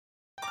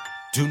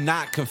Do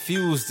not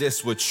confuse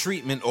this with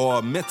treatment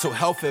or mental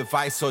health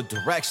advice or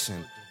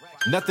direction.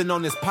 Nothing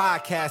on this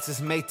podcast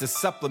is made to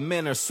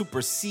supplement or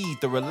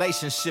supersede the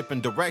relationship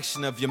and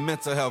direction of your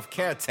mental health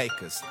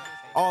caretakers.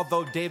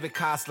 Although David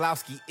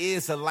Kozlowski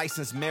is a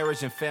licensed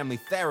marriage and family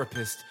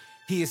therapist,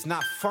 he is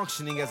not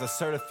functioning as a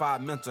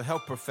certified mental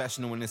health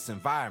professional in this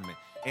environment.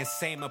 And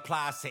same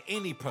applies to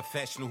any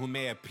professional who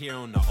may appear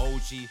on the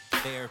OG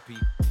Therapy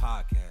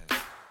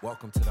podcast.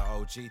 Welcome to the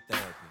OG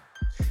Therapy.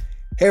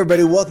 Hey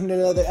everybody, welcome to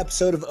another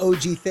episode of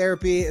OG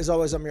Therapy. As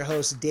always, I'm your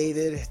host,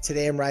 David.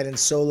 Today I'm riding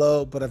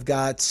solo, but I've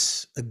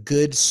got a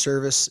good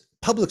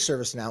public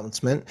service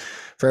announcement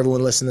for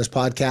everyone listening to this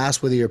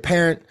podcast. Whether you're a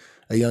parent,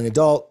 a young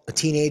adult, a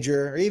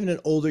teenager, or even an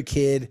older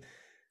kid,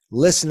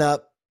 listen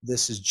up.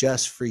 This is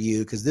just for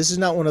you because this is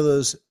not one of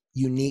those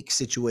unique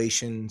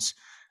situations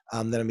that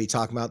I'm going to be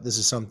talking about. This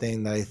is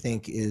something that I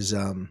think is,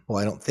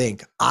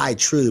 I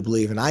truly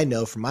believe, and I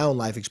know from my own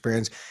life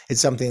experience, it's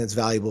something that's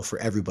valuable for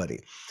everybody.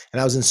 And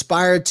I was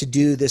inspired to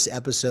do this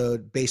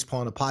episode based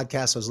upon a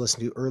podcast I was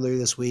listening to earlier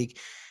this week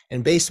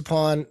and based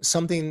upon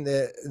something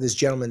that this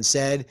gentleman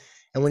said.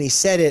 And when he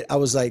said it, I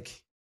was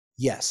like,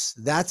 yes,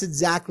 that's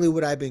exactly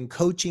what I've been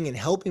coaching and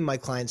helping my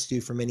clients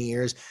do for many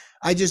years.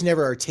 I just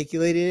never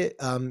articulated it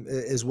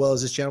as well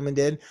as this gentleman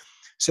did.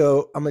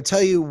 So I'm going to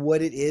tell you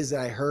what it is that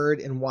I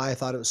heard and why I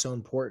thought it was so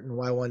important and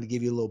why I wanted to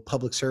give you a little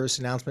public service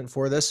announcement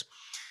for this.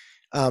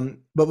 But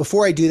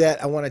before I do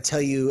that, I want to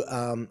tell you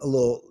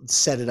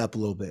set it up a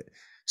little bit.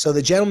 So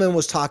the gentleman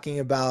was talking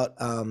about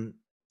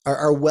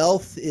our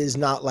wealth is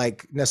not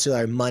like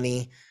necessarily our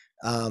money,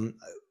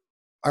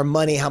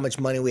 how much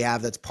money we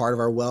have, that's part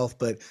of our wealth.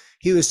 But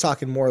he was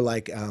talking more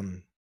like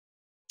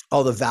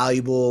all the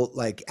valuable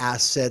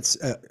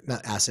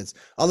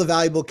all the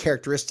valuable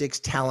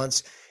characteristics,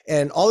 talents,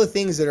 and all the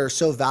things that are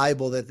so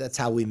valuable that's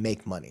how we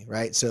make money,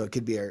 right? So it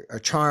could be our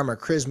charm, our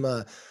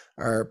charisma,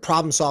 our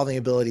problem-solving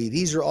ability.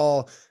 These are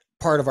all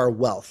part of our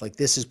wealth. Like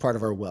this is part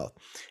of our wealth.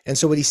 And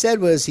so what he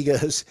said was,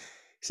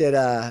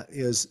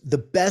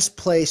 the best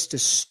place to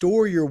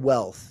store your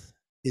wealth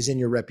is in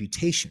your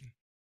reputation.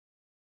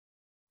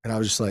 And I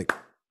was just like,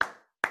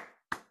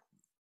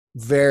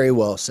 very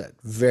well said,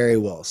 very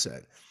well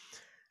said.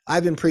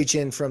 I've been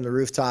preaching from the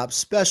rooftops,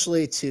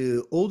 especially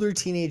to older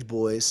teenage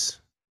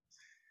boys,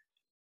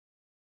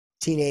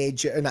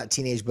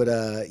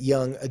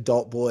 young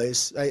adult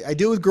boys. I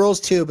do with girls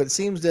too, but it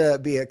seems to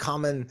be a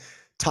common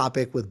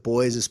topic with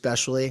boys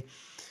especially.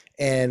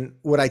 And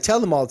what I tell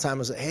them all the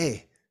time is,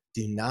 hey,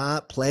 do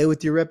not play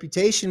with your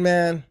reputation,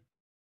 man.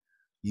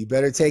 You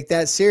better take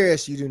that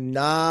serious. You do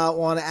not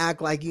want to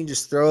act like you can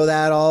just throw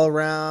that all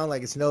around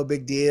like it's no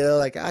big deal.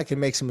 Like I can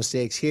make some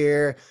mistakes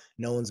here.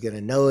 No one's going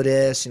to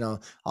notice.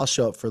 I'll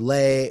show up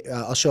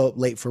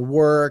late for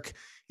work,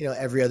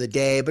 every other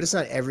day, but it's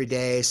not every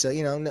day. So,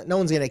 no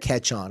one's going to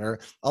catch on. Or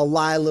I'll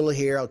lie a little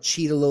here. I'll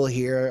cheat a little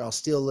here. I'll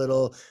steal a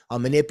little. I'll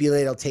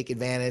manipulate. I'll take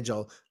advantage.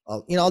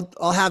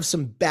 I'll have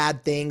some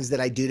bad things that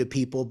I do to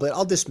people, but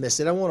I'll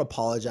dismiss it. I won't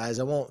apologize.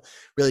 I won't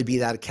really be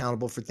that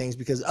accountable for things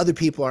because other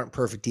people aren't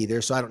perfect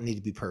either. So I don't need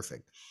to be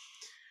perfect.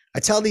 I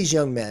tell these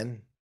young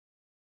men,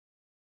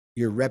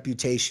 your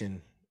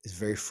reputation is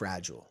very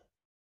fragile.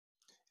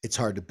 It's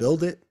hard to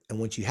build it. And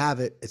once you have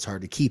it, it's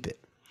hard to keep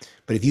it.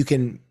 But if you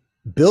can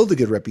build a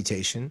good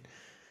reputation,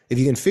 if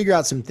you can figure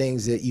out some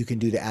things that you can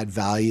do to add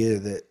value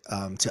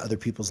to other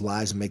people's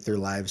lives and make their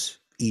lives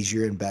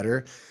easier and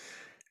better,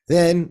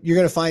 then you're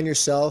going to find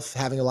yourself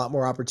having a lot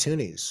more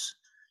opportunities.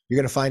 You're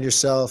going to find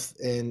yourself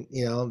in,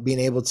 being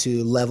able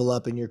to level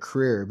up in your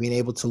career, being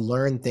able to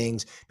learn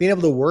things, being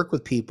able to work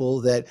with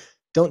people that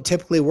don't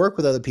typically work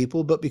with other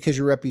people, but because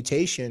your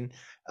reputation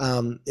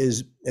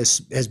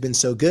has been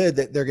so good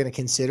that they're going to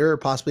consider or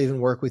possibly even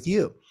work with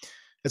you.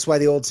 That's why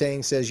the old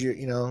saying says,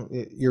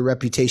 your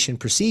reputation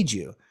precedes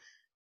you.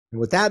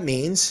 And what that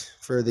means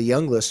for the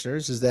young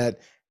listeners is that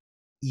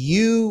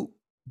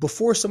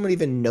before someone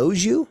even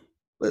knows you,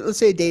 let's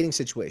say a dating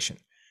situation.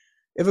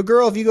 If you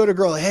go to a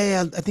girl, hey,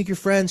 I think your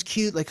friend's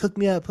cute, like hook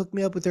me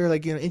up with her,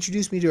 like,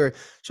 introduce me to her.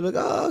 She'll be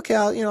like, oh, okay,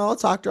 I'll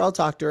talk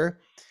to her.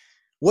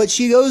 What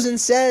she goes and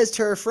says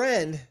to her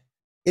friend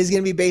is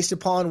going to be based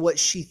upon what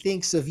she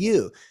thinks of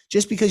you.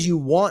 Just because you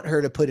want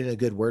her to put in a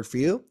good word for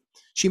you,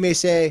 she may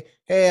say,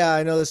 hey,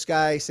 I know this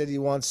guy said he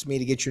wants me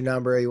to get your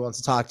number. He wants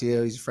to talk to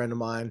you. He's a friend of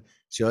mine.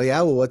 So,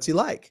 yeah, well, what's he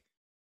like?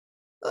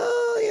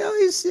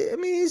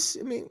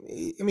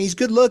 He's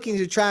good looking.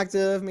 He's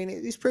attractive.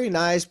 He's pretty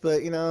nice,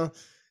 but,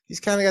 he's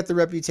kind of got the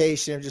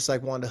reputation of just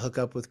like wanting to hook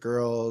up with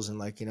girls. And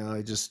like,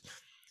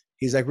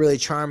 he's like really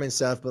charming and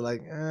stuff, but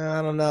like,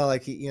 I don't know.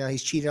 Like,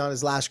 he's cheating on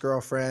his last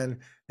girlfriend,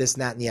 this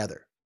and that and the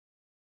other.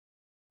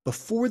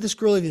 Before this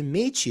girl even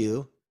meets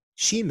you,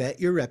 she met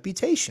your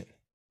reputation.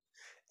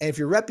 And if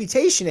your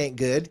reputation ain't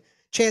good,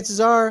 chances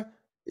are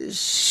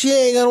she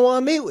ain't going to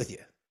want to meet with you.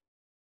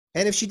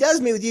 And if she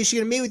does meet with you, she's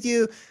going to meet with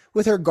you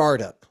with her guard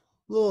up.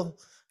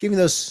 Give me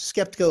those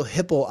skeptical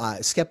hippo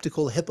eyes,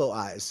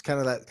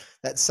 kind of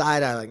that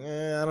side eye, like,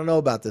 I don't know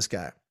about this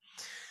guy.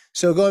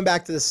 So going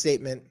back to the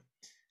statement,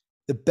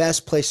 the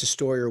best place to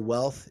store your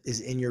wealth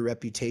is in your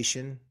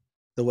reputation.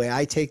 the way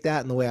I take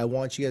that and the way I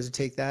want you guys to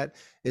take that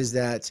is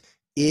that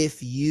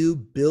if you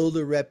build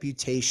a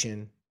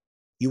reputation,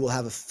 you will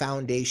have a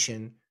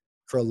foundation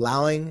for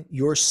allowing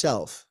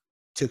yourself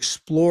to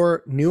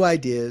explore new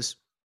ideas,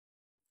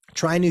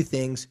 try new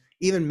things,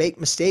 even make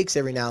mistakes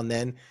every now and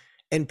then,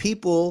 and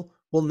people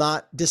will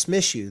not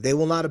dismiss you. They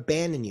will not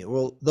abandon you.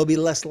 Well, they'll be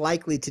less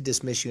likely to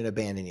dismiss you and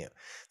abandon you.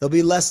 They'll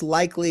be less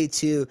likely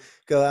to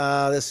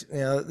go,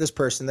 this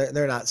person,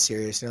 they're not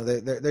serious.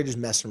 They're just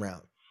messing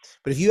around.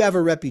 But if you have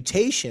a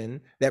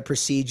reputation that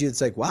precedes you, it's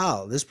like,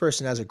 wow, this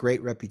person has a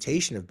great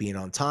reputation of being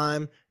on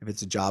time, if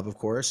it's a job, of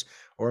course,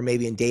 or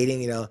maybe in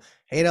dating, all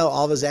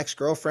of his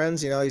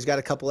ex-girlfriends, he's got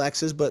a couple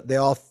exes, but they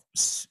all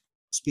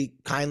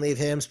speak kindly of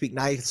him, speak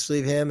nicely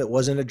of him. It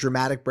wasn't a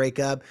dramatic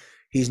breakup.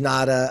 He's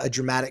not a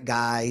dramatic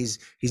guy.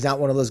 He's not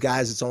one of those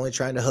guys that's only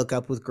trying to hook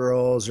up with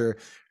girls or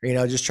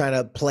just trying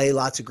to play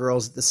lots of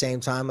girls at the same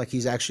time. Like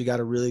he's actually got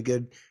a really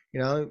good,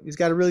 he's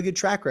got a really good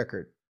track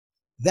record.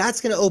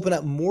 That's going to open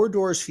up more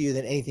doors for you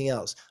than anything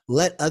else.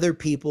 Let other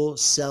people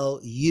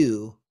sell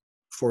you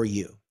for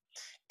you.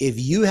 If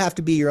you have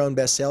to be your own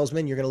best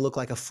salesman, you're going to look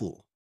like a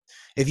fool.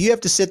 If you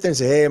have to sit there and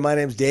say, hey, my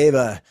name's Dave.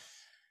 I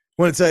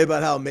want to tell you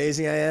about how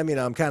amazing I am.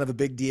 I'm kind of a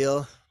big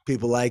deal.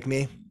 People like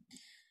me.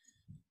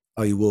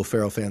 Oh, you Will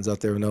Ferrell fans out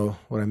there know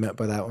what I meant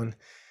by that one.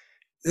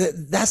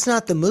 That's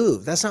not the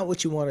move. That's not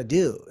what you want to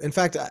do. In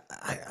fact,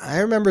 I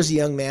remember as a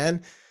young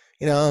man,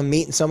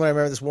 meeting someone. I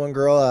remember this one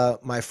girl,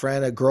 my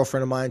friend, a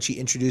girlfriend of mine, she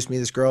introduced me to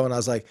this girl and I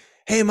was like,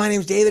 hey, my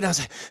name's David.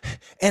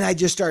 And I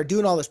just started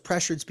doing all this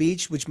pressured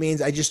speech, which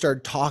means I just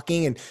started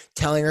talking and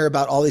telling her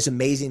about all these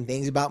amazing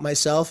things about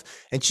myself.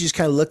 And she just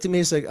kind of looked at me.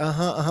 It's like,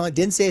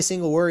 didn't say a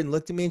single word and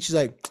looked at me and she's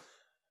like,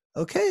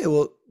 okay,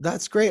 well,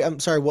 that's great. I'm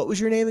sorry. What was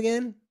your name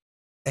again?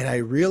 And I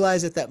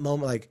realized at that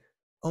moment, like,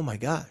 oh my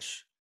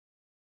gosh,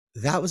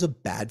 that was a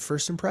bad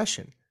first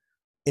impression.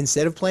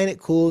 Instead of playing it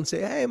cool and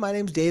say, hey, my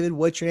name's David.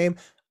 What's your name?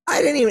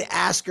 I didn't even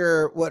ask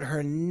her what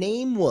her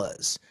name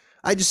was.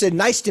 I just said,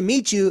 nice to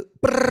meet you.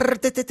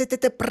 And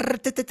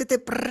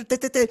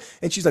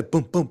she's like,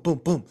 boom, boom, boom,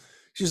 boom.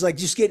 She's like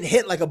just getting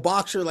hit like a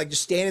boxer, like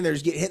just standing there,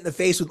 just getting hit in the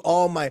face with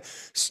all my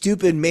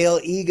stupid male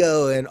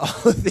ego and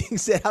all the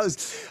things that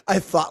I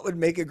thought would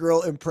make a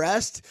girl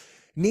impressed.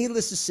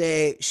 Needless to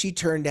say, she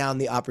turned down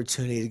the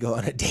opportunity to go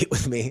on a date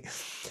with me.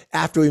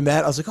 After we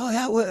met, I was like, oh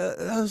yeah,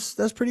 well,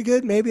 that's pretty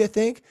good. Maybe, I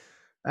think.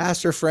 I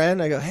asked her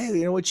friend, I go,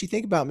 hey, what'd she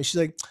think about me?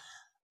 She's like,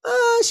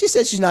 she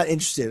said she's not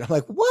interested. I'm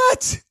like,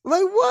 what?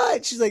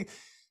 She's like,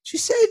 she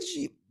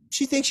said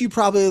she thinks you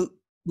probably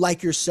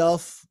like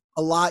yourself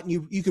a lot and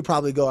you could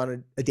probably go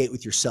on a date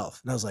with yourself.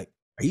 And I was like,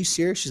 are you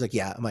serious? She's like,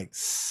 yeah. I'm like,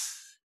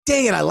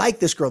 dang it, I like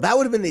this girl. That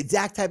would have been the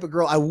exact type of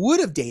girl I would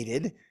have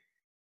dated.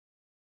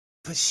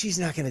 But she's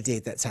not going to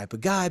date that type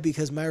of guy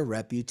because my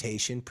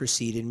reputation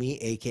preceded me,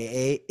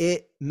 AKA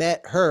it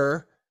met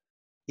her.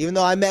 Even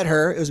though I met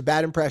her, it was a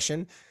bad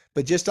impression.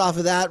 But just off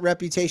of that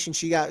reputation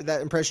she got,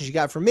 that impression she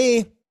got from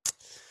me,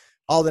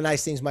 all the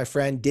nice things my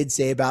friend did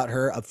say about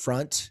her up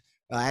front.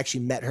 I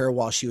actually met her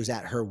while she was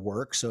at her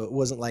work. So it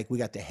wasn't like we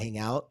got to hang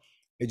out.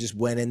 It just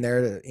went in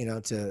there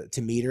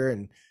to meet her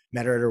and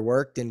met her at her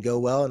work, didn't go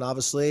well. And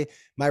obviously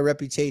my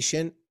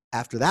reputation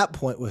after that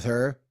point with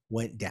her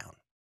went down.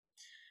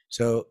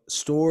 So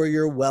store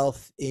your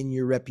wealth in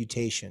your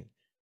reputation.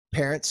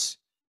 Parents,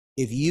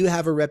 if you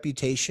have a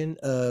reputation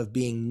of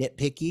being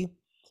nitpicky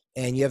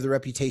and you have the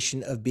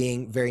reputation of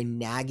being very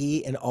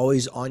naggy and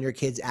always on your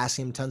kids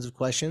asking them tons of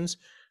questions,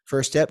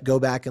 first step, go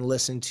back and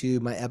listen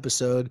to my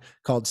episode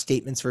called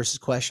Statements versus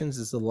Questions.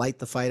 It's the Light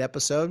the Fight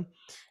episode.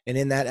 And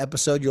in that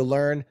episode, you'll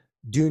learn,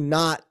 do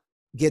not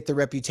get the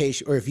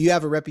reputation, or if you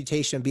have a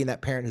reputation of being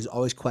that parent who's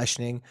always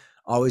questioning,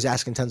 always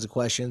asking tons of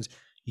questions,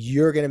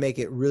 you're going to make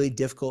it really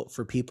difficult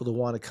for people to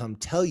want to come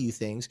tell you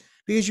things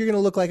because you're going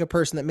to look like a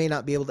person that may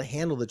not be able to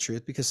handle the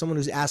truth because someone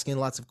who's asking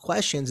lots of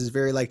questions is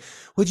very like,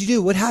 what'd you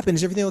do? What happened?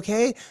 Is everything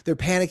okay? They're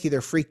panicky. They're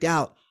freaked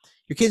out.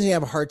 Your kids are going to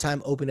have a hard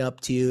time opening up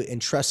to you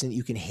and trusting that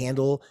you can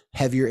handle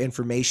heavier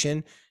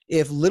information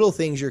if little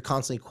things you're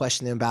constantly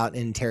questioning them about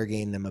and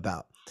interrogating them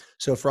about.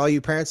 So for all you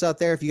parents out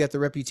there, if you got the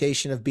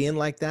reputation of being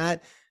like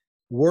that,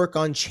 work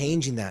on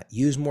changing that.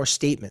 Use more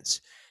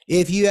statements.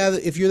 If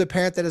you're the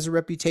parent that has a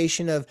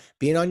reputation of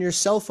being on your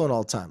cell phone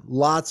all the time,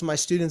 lots of my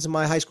students in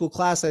my high school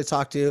class that I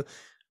talk to,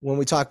 when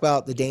we talk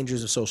about the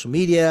dangers of social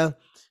media,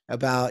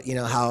 about,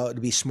 how to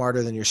be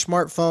smarter than your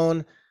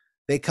smartphone,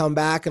 they come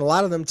back and a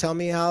lot of them tell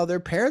me how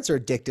their parents are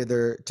addicted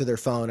to their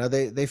phone. Or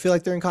they feel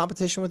like they're in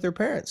competition with their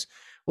parents.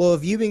 Well,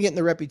 if you've been getting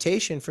the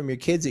reputation from your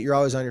kids that you're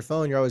always on your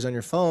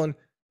phone,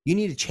 you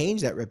need to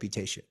change that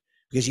reputation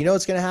because you know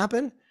what's going to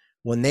happen?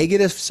 When they get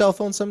a cell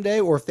phone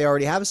someday, or if they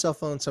already have a cell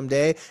phone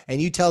someday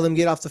and you tell them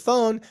get off the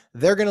phone,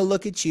 they're going to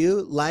look at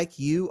you like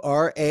you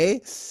are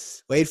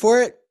wait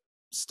for it,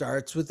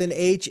 starts with an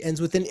H, ends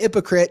with an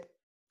hypocrite.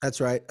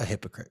 That's right, a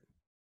hypocrite.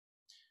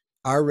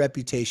 Our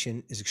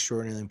reputation is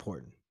extraordinarily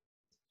important.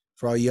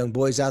 For all you young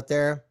boys out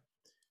there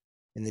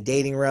in the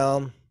dating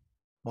realm,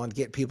 want to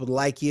get people to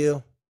like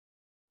you,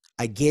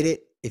 I get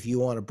it. If you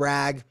want to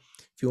brag,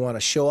 if you want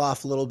to show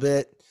off a little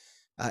bit,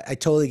 I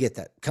totally get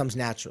that. Comes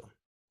natural.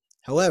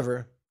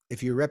 However,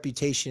 if your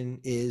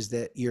reputation is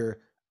that you're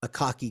a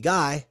cocky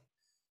guy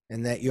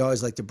and that you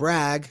always like to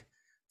brag,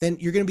 then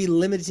you're going to be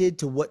limited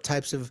to what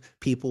types of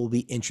people will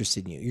be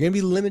interested in you. You're going to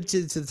be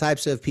limited to the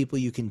types of people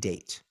you can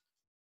date.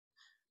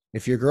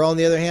 If you're a girl, on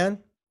the other hand,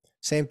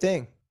 same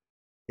thing.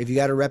 If you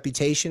got a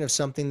reputation of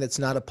something that's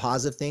not a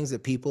positive things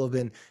that people have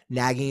been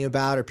nagging you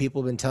about, or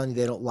people have been telling you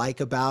they don't like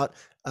about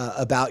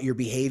your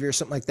behavior,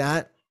 something like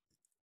that,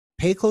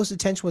 pay close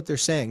attention to what they're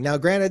saying. Now,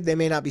 granted, they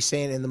may not be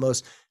saying it in the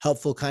most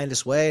helpful,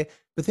 kindest way,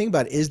 but think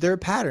about it. Is there a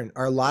pattern?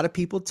 Are a lot of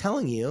people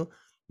telling you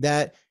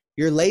that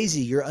you're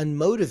lazy, you're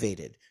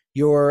unmotivated,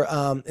 you're,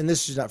 and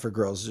this is not for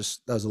girls,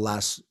 just that was the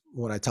last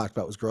one I talked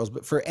about was girls,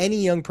 but for any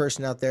young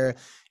person out there,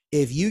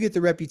 if you get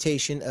the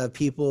reputation of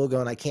people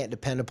going, I can't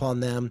depend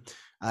upon them,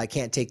 I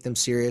can't take them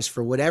serious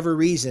for whatever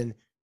reason,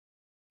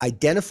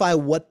 identify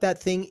what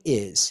that thing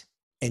is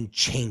and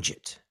change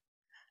it.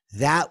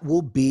 That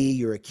will be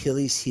your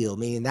Achilles heel,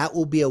 meaning that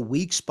will be a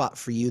weak spot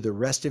for you the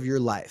rest of your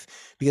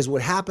life. Because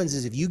what happens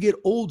is if you get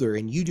older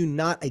and you do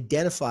not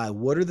identify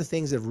what are the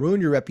things that have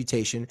ruined your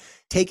reputation,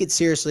 take it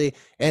seriously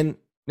and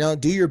now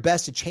do your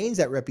best to change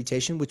that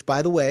reputation, which,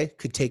 by the way,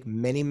 could take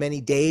many, many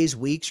days,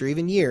 weeks, or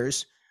even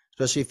years,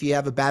 especially if you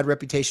have a bad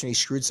reputation and you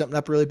screwed something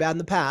up really bad in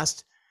the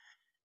past.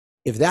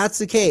 If that's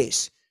the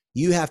case,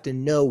 you have to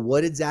know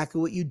what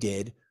exactly what you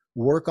did,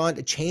 work on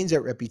to change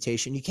that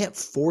reputation. You can't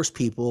force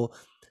people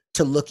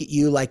to look at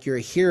you like you're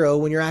a hero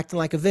when you're acting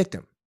like a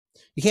victim.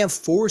 You can't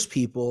force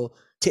people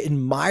to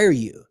admire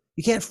you.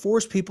 You can't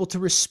force people to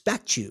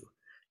respect you.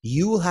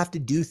 You will have to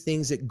do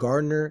things that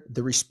garner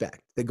the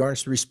respect, that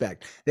garners the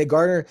respect, that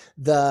garner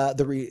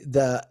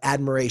the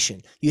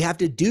admiration. You have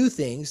to do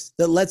things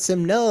that lets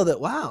them know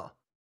that, wow,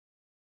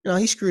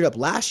 he screwed up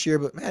last year,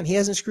 but man, he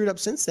hasn't screwed up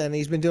since then. And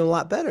he's been doing a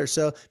lot better.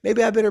 So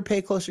maybe I better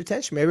pay closer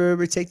attention. Maybe I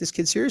better take this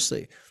kid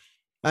seriously.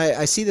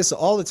 I see this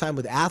all the time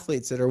with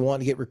athletes that are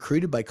wanting to get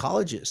recruited by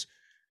colleges.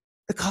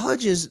 The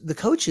coaches,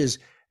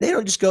 they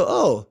don't just go,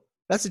 oh,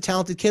 that's a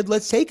talented kid,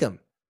 let's take him.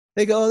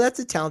 They go, oh, that's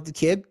a talented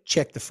kid,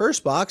 check the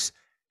first box.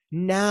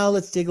 Now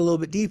let's dig a little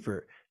bit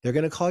deeper. They're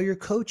going to call your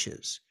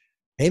coaches.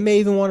 They may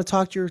even want to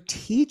talk to your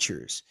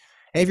teachers.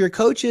 And if your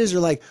coaches are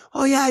like,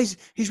 oh yeah,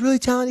 he's really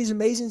talented, he's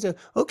amazing. So,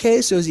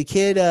 okay, so is he a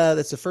kid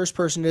that's the first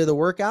person to do the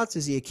workouts?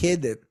 Is he a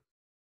kid that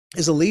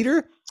is a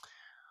leader?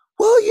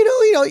 Well,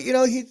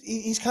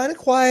 he's kind of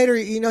quiet, or,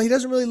 he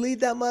doesn't really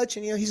lead that much,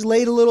 and, he's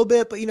late a little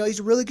bit, but,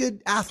 he's a really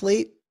good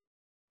athlete.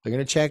 They're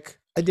going to check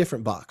a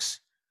different box.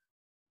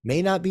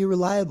 May not be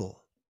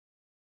reliable.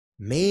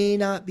 May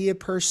not be a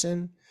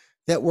person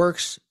that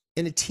works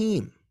in a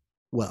team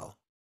well.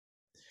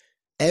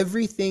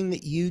 Everything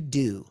that you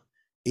do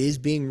is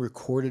being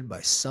recorded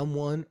by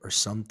someone or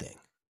something.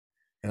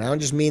 And I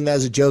don't just mean that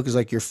as a joke, as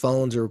like your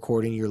phones are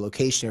recording your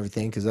location and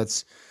everything, because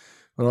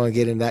I don't want to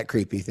get into that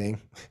creepy thing.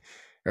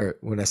 Or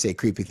when I say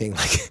creepy thing,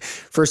 like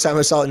first time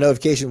I saw a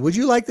notification, would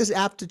you like this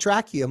app to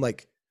track you? I'm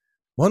like,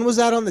 when was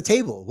that on the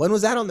table? When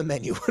was that on the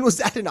menu? When was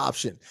that an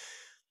option?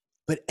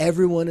 But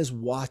everyone is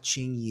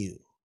watching you.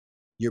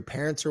 Your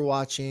parents are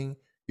watching.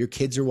 Your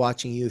kids are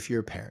watching you if you're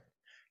a parent.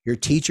 Your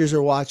teachers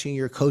are watching.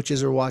 Your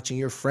coaches are watching.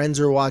 Your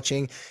friends are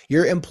watching.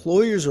 Your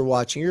employers are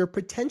watching. Your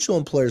potential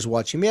employers are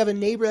watching. You may have a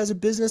neighbor that has a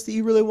business that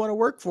you really want to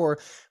work for,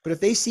 but if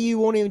they see you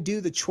won't even do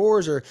the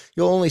chores, or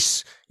you'll only,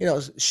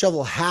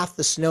 shovel half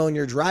the snow in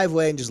your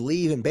driveway and just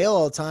leave and bail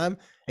all the time,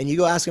 and you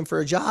go ask them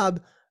for a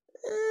job,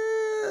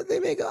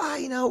 they may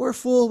go, we're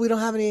full. We don't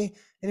have any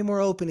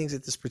more openings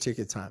at this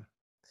particular time.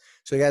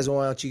 So guys, I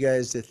want you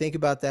guys to think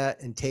about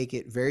that and take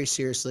it very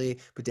seriously.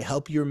 But to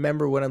help you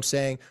remember what I'm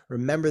saying,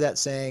 remember that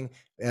saying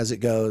as it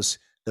goes,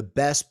 the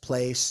best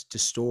place to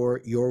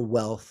store your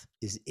wealth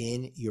is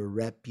in your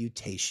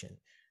reputation.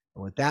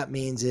 And what that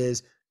means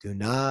is do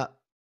not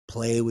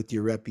play with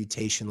your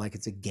reputation like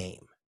it's a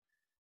game.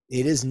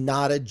 It is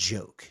not a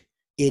joke.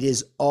 It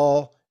is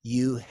all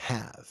you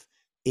have.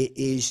 It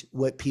is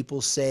what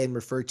people say and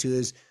refer to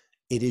as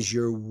it is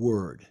your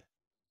word.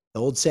 The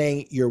old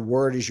saying, your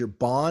word is your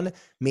bond,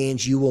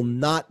 means you will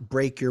not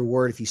break your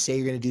word. If you say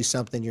you're going to do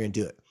something, you're going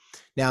to do it.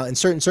 Now, in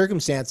certain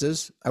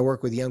circumstances, I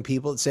work with young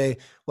people that say,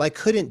 well, I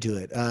couldn't do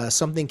it.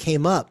 Something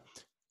came up.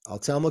 I'll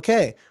tell them,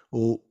 okay,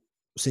 well,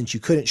 since you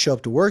couldn't show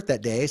up to work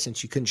that day,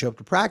 since you couldn't show up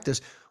to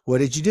practice, what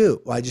did you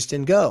do? Well, I just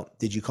didn't go.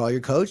 Did you call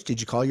your coach?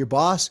 Did you call your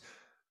boss?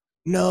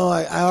 No,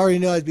 I already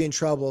knew I'd be in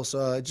trouble.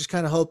 So I just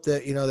kind of hoped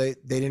that,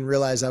 they didn't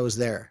realize I was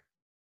there.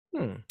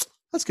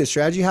 That's a good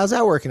strategy. How's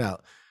that working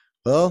out?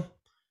 Well,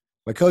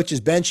 my coach is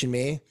benching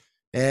me,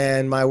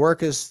 and my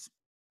work is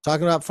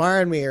talking about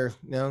firing me, or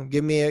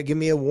give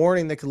me a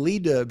warning that could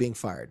lead to being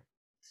fired.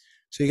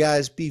 So you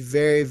guys be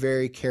very,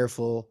 very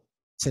careful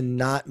to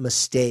not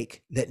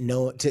mistake that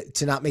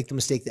to not make the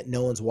mistake that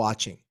no one's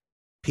watching.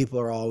 People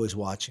are always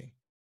watching.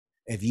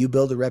 If you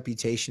build a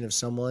reputation of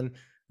someone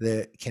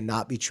that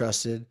cannot be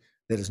trusted,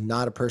 that is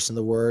not a person of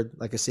the word,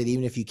 like I said,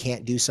 even if you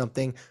can't do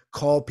something,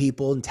 call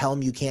people and tell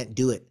them you can't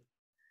do it.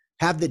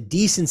 Have the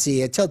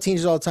decency. I tell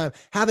teenagers all the time,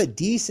 have a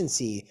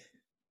decency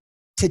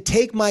to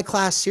take my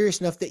class serious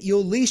enough that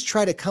you'll at least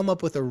try to come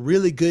up with a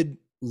really good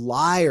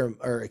lie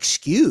or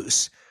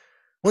excuse.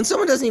 When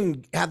someone doesn't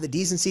even have the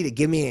decency to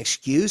give me an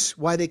excuse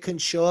why they couldn't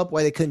show up,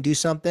 why they couldn't do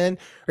something,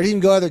 or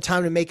didn't go out of their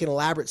time to make an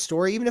elaborate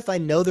story, even if I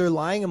know they're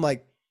lying, I'm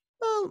like,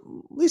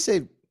 well, at least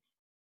they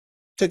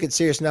took it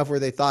serious enough where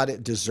they thought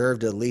it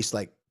deserved to at least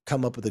like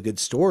come up with a good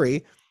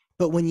story.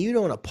 But when you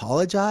don't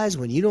apologize,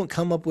 when you don't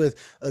come up with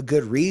a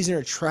good reason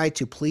or try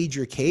to plead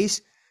your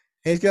case,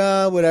 and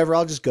go, whatever,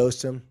 I'll just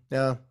ghost him.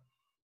 No,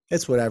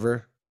 it's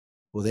whatever.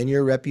 Well, then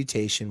your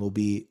reputation will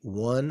be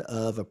one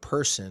of a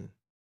person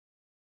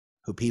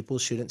who people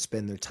shouldn't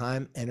spend their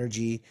time,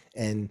 energy,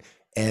 and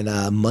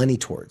money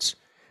towards.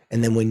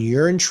 And then when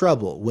you're in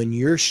trouble, when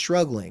you're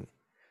struggling,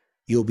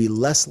 you'll be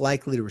less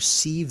likely to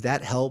receive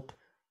that help.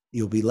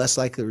 You'll be less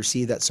likely to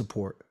receive that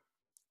support.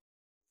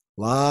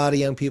 A lot of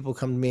young people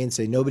come to me and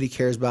say, nobody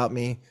cares about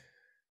me.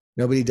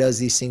 Nobody does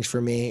these things for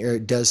me or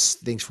does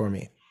things for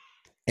me.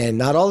 And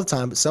not all the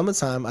time, but some of the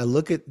time, I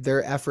look at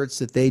their efforts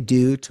that they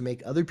do to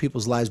make other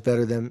people's lives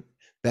better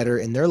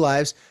in their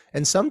lives.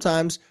 And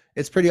sometimes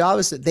it's pretty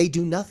obvious that they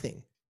do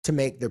nothing to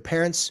make their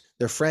parents,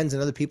 their friends,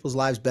 and other people's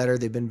lives better.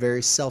 They've been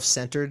very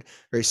self-centered,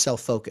 very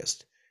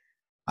self-focused.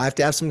 I have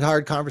to have some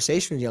hard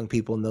conversation with young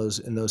people in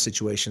those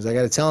situations. I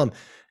got to tell them,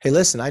 hey,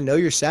 listen, I know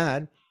you're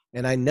sad,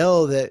 and I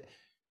know that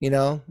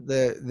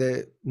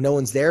the no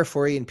one's there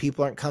for you and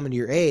people aren't coming to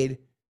your aid,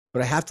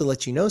 but I have to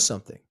let you know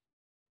something.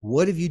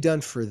 What have you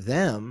done for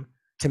them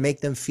to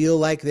make them feel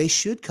like they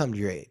should come to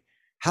your aid?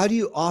 How do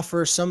you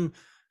offer some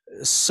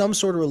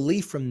sort of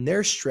relief from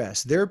their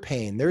stress, their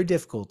pain, their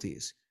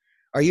difficulties?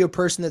 Are you a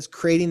person that's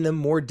creating them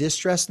more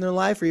distress in their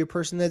life? Or are you a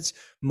person that's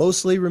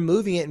mostly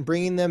removing it and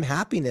bringing them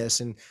happiness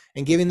and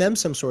giving them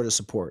some sort of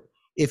support?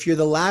 If you're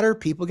the latter,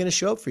 people are going to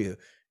show up for you.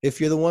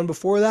 If you're the one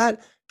before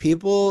that,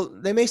 people,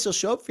 they may still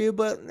show up for you,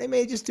 but they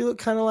may just do it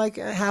kind of like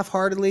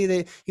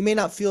half-heartedly. You may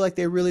not feel like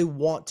they really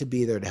want to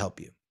be there to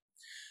help you.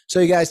 So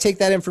you guys take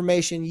that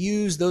information,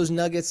 use those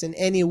nuggets in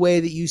any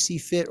way that you see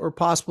fit or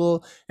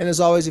possible. And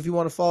as always, if you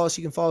want to follow us,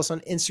 you can follow us on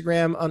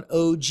Instagram on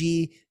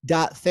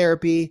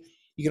og.therapy.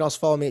 You can also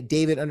follow me at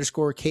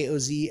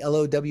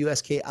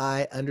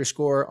David_KOZLOWSKI_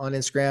 on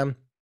Instagram.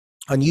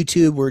 On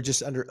YouTube, we're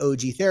just under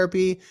OG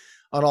Therapy.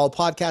 On all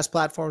podcast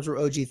platforms, we're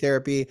OG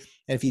Therapy.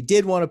 And if you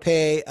did want to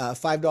pay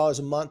 $5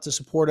 a month to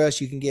support us,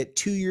 you can get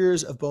 2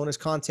 years of bonus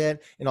content.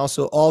 And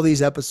also all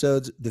these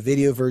episodes, the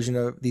video version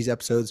of these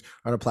episodes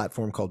are on a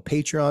platform called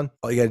Patreon.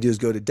 All you got to do is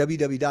go to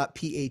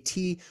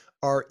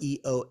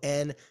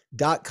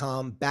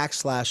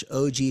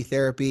www.patreon.com/OG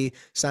Therapy.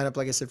 Sign up,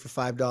 like I said, for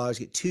 $5,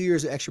 get 2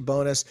 years of extra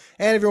bonus.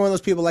 And if you're one of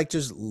those people like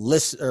just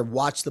listen or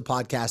watch the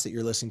podcast that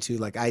you're listening to,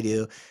 like I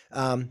do,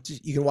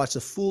 you can watch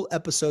the full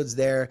episodes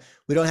there.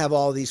 We don't have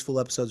all of these full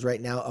episodes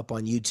right now up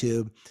on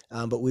YouTube,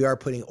 but we are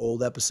putting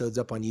old episodes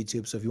up on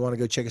YouTube. So if you want to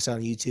go check us out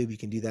on YouTube, you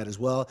can do that as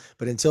well.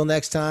 But until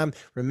next time,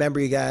 remember,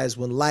 you guys,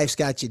 when life's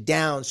got you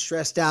down,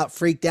 stressed out,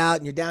 freaked out,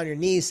 and you're down on your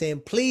knees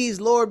saying,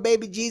 please, Lord,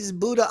 baby Jesus,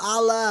 Buddha,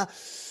 Allah,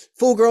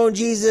 full-grown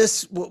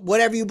Jesus,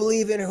 whatever you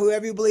believe in or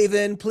whoever you believe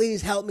in,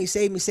 please help me,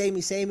 save me, save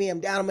me, save me. I'm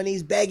down on my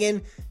knees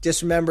begging.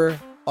 Just remember,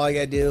 all you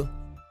got to do,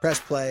 press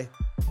play,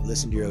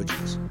 listen to your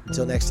OGs.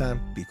 Until next time,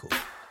 be cool.